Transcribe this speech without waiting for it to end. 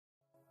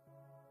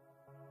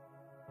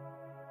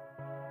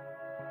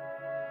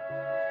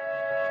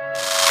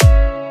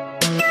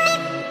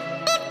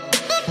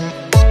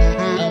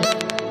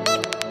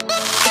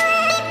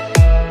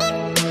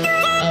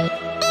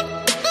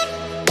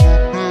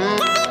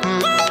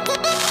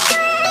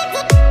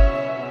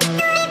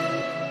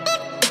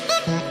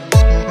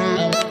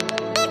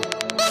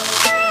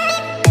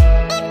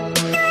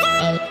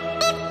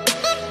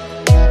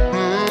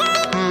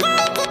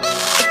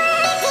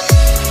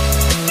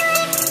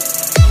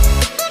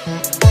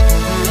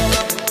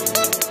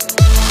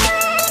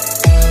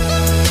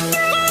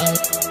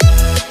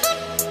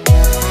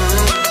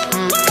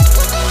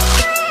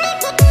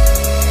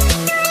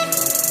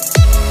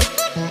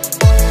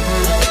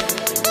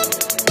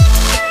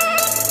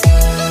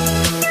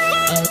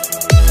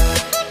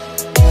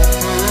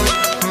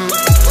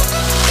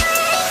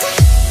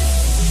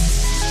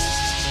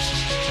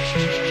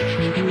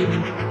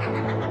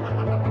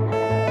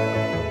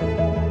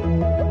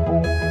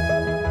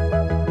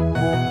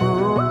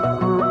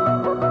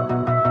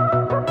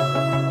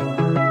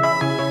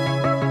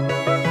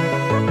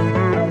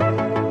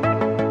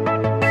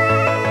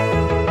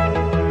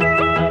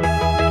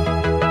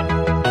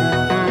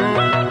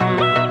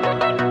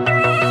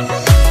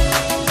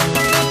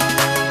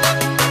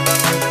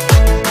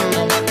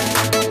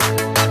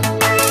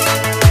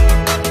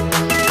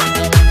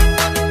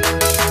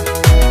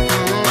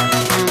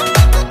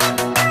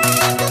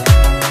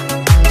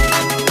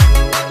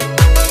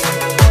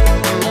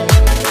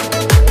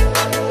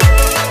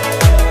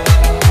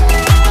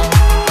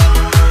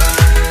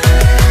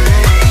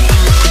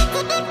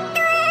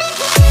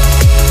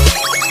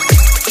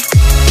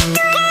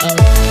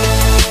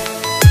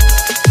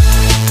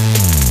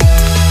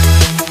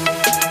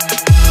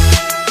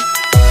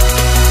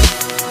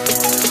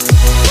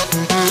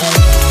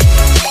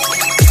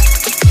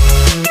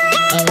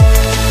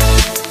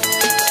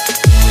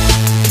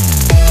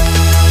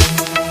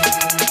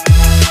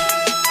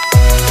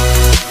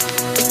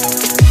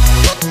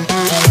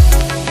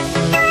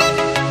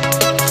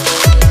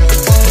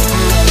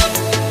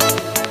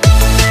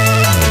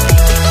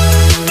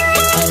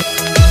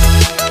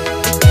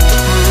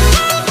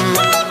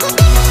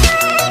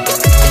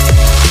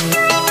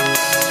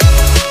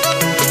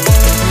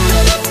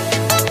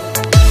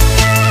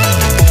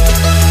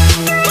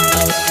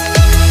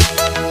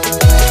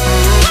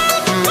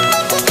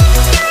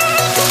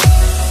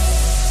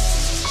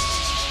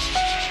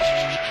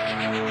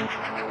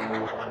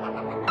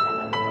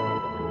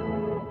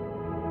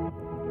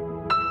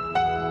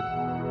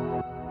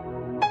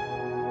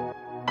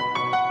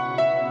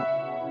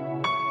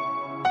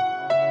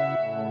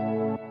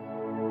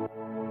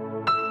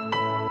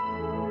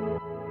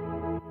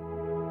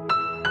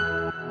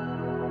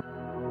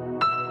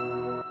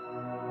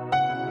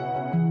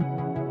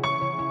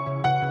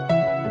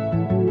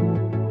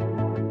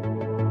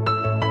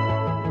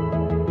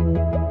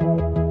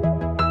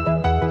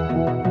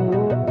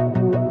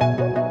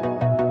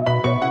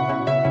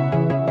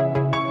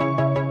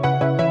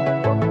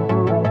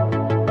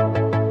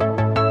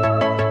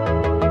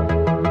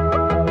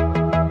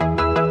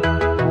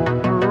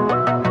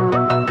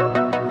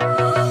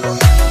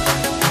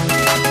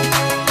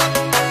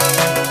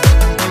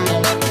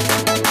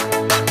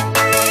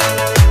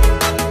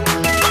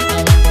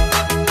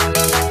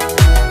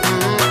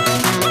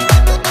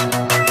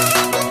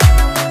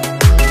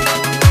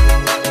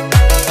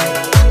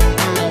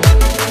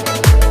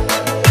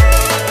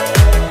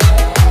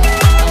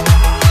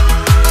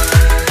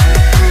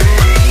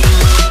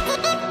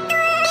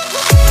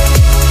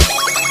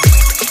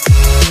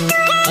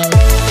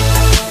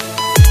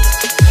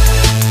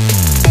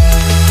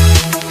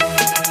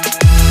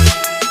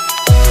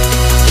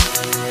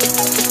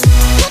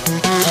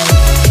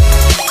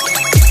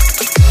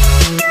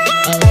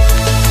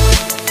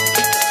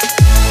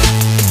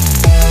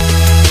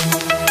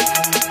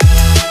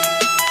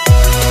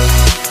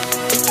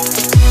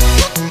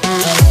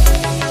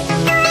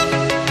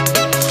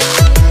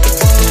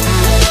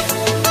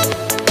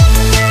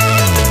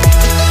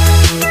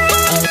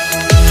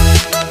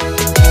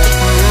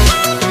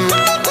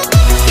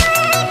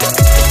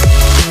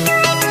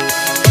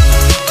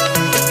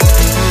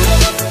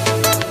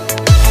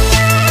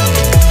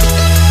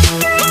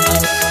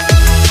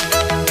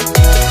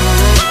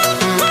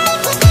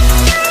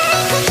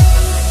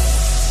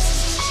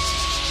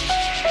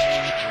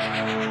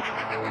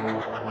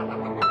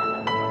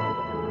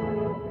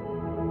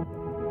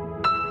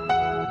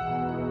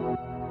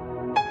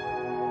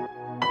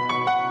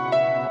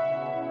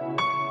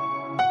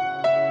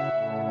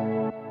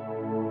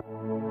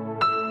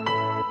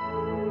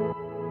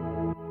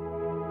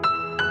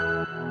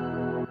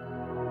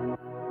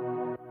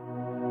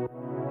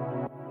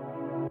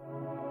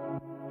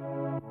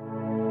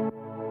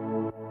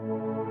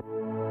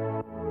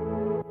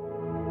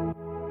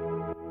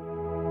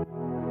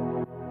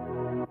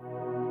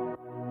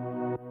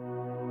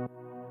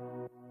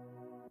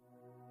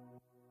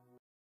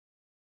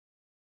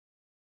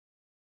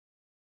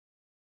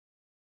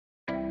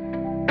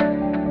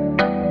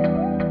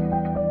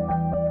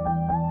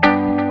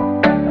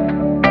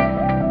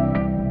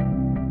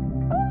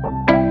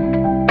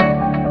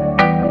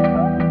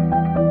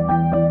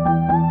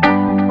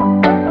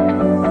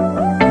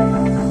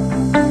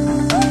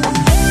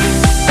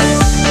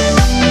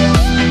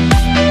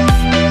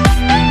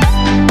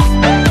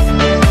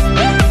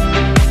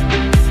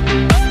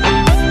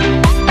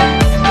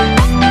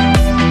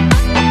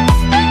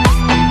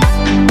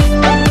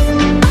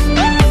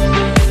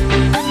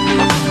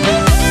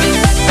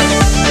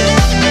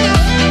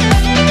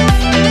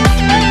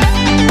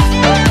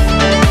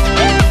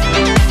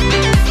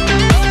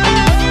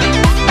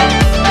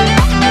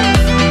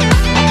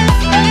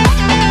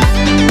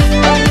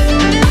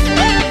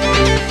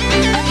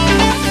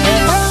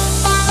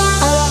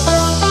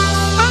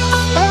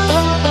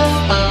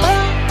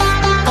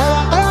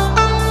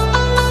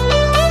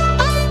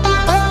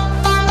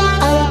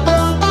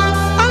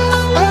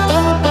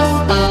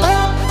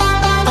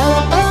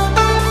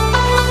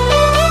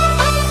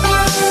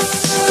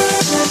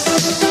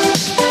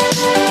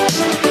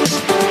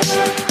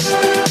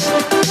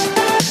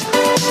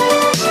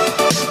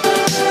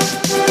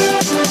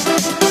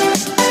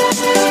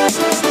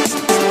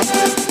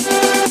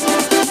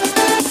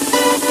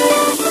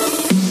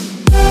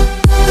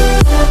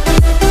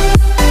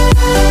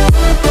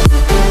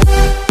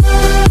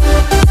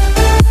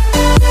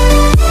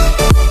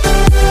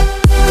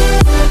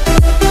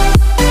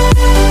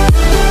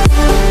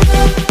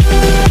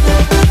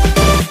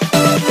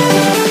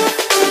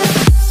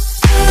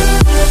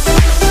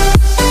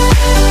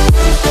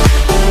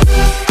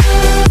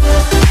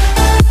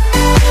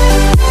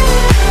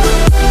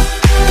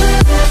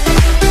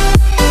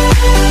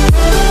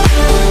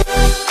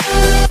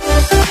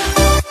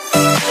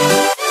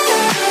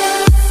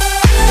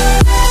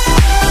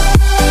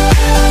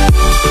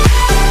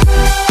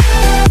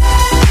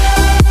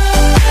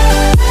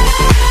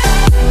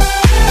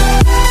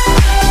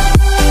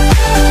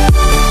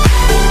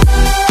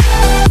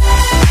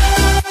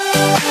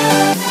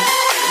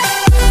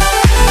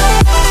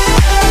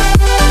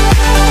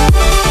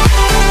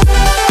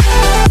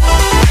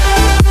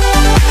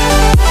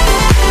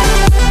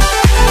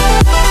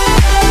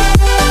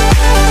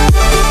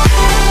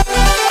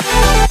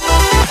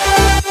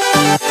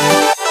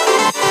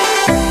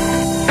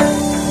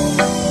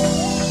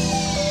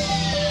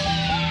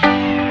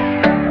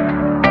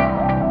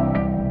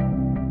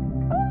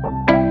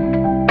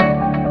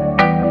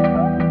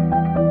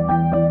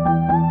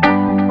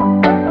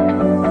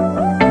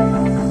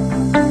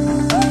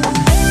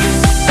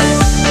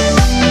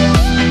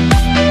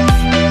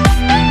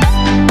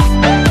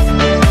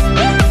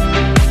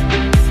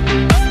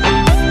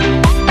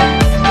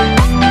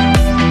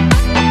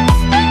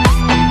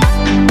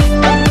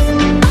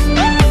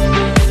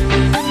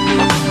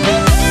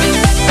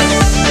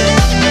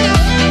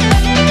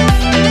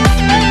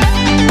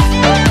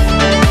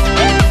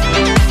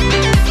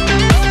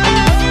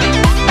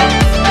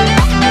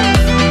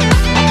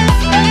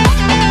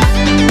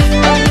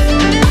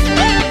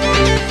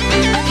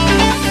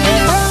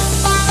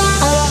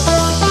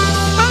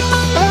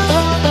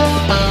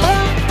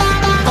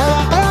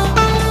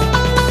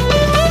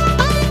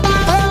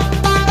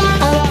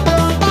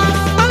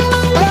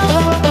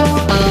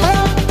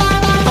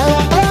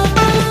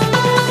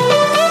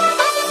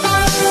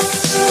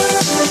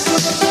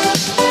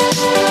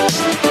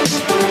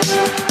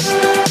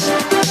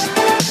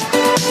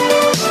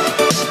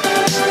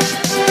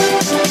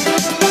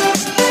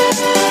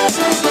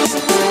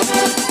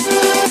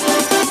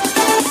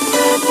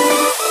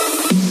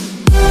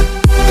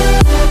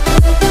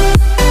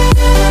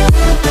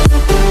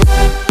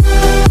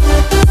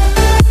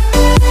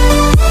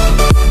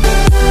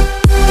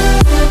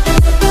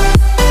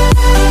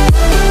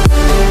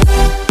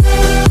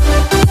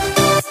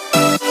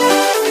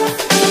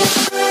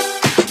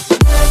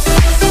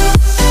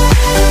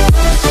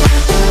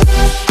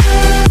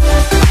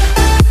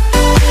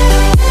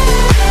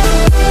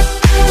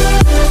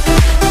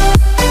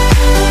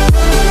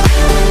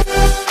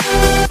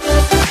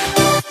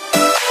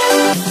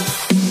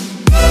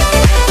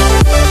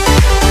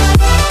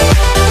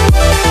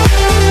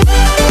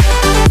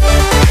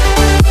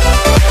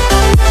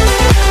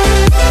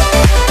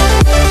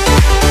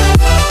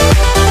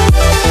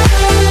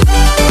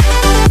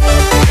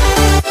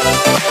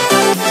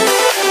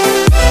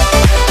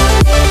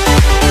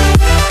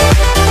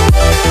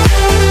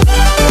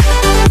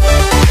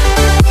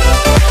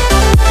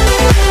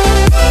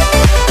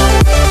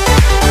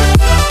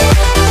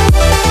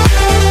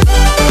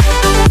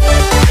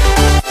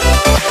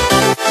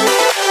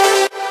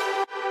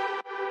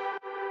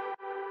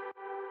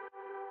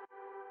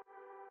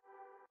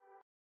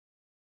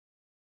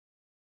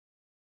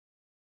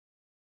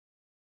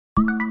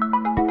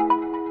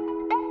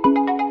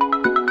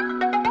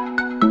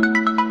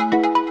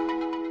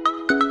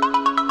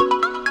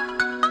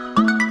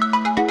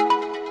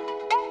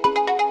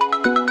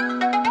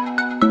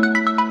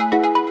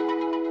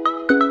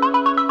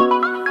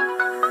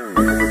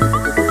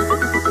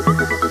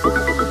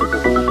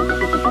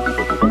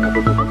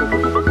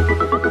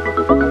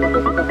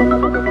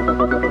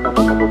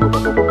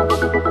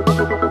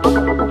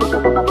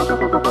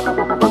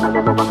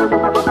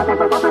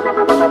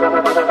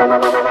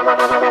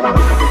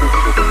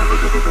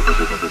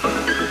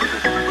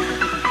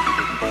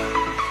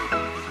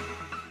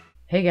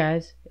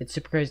guys, it's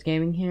Super Crazy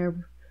Gaming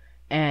here,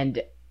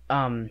 and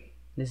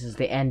this is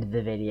the end of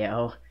the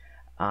video,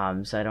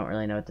 so I don't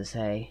really know what to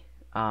say.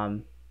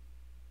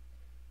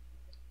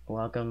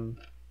 Welcome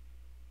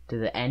to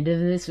the end of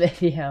this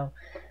video.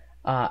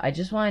 I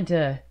just wanted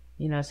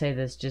to, say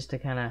this just to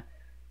kind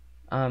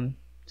of,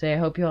 say I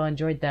hope you all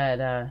enjoyed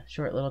that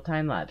short little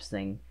time-lapse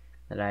thing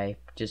that I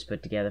just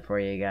put together for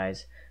you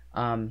guys.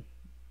 I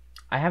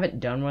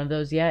haven't done one of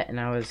those yet, and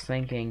I was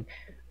thinking,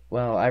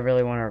 well, I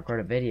really want to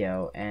record a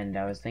video, and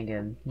I was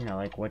thinking,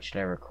 like, what should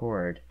I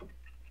record?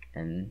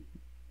 And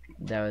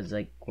that was,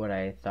 like, what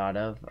I thought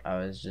of. I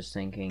was just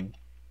thinking,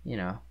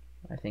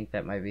 I think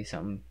that might be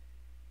something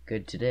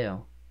good to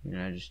do.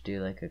 Just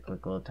do, like, a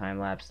quick little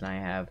time-lapse, and I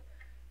have,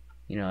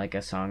 like,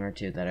 a song or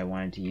two that I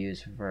wanted to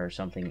use for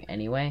something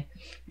anyway.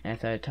 And I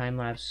thought a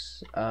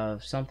time-lapse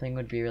of something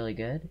would be really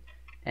good.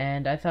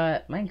 And I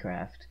thought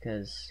Minecraft,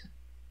 because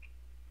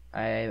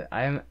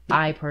I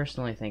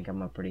personally think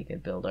I'm a pretty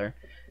good builder.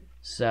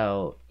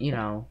 So,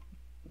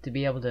 to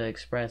be able to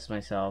express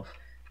myself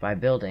by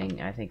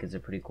building, I think is a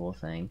pretty cool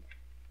thing.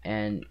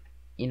 And,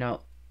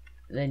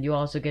 then you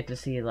also get to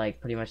see,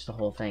 like, pretty much the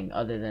whole thing,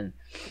 other than,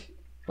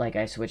 like,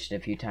 I switched a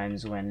few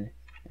times when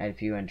I had a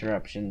few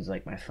interruptions,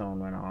 like my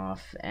phone went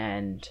off,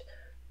 and,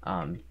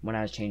 when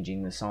I was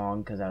changing the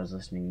song, because I was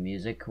listening to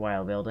music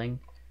while building.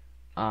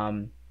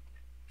 But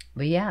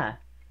yeah,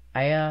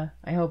 I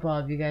hope all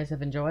of you guys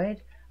have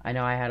enjoyed. I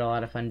know I had a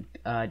lot of fun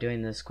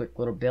doing this quick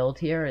little build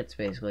here. It's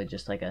basically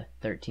just like a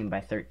 13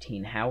 by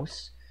 13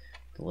 house,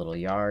 with a little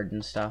yard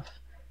and stuff.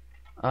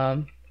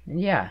 And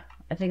yeah,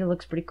 I think it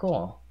looks pretty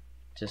cool,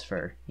 just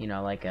for,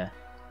 like a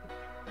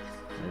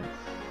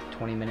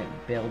 20-minute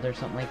build or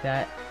something like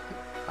that.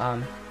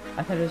 I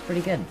thought it was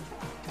pretty good.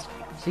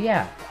 So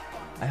yeah,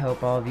 I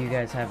hope all of you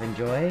guys have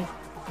enjoyed,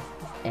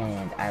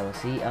 and I will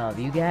see all of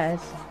you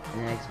guys in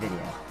the next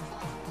video.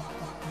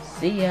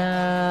 See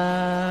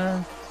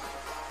ya!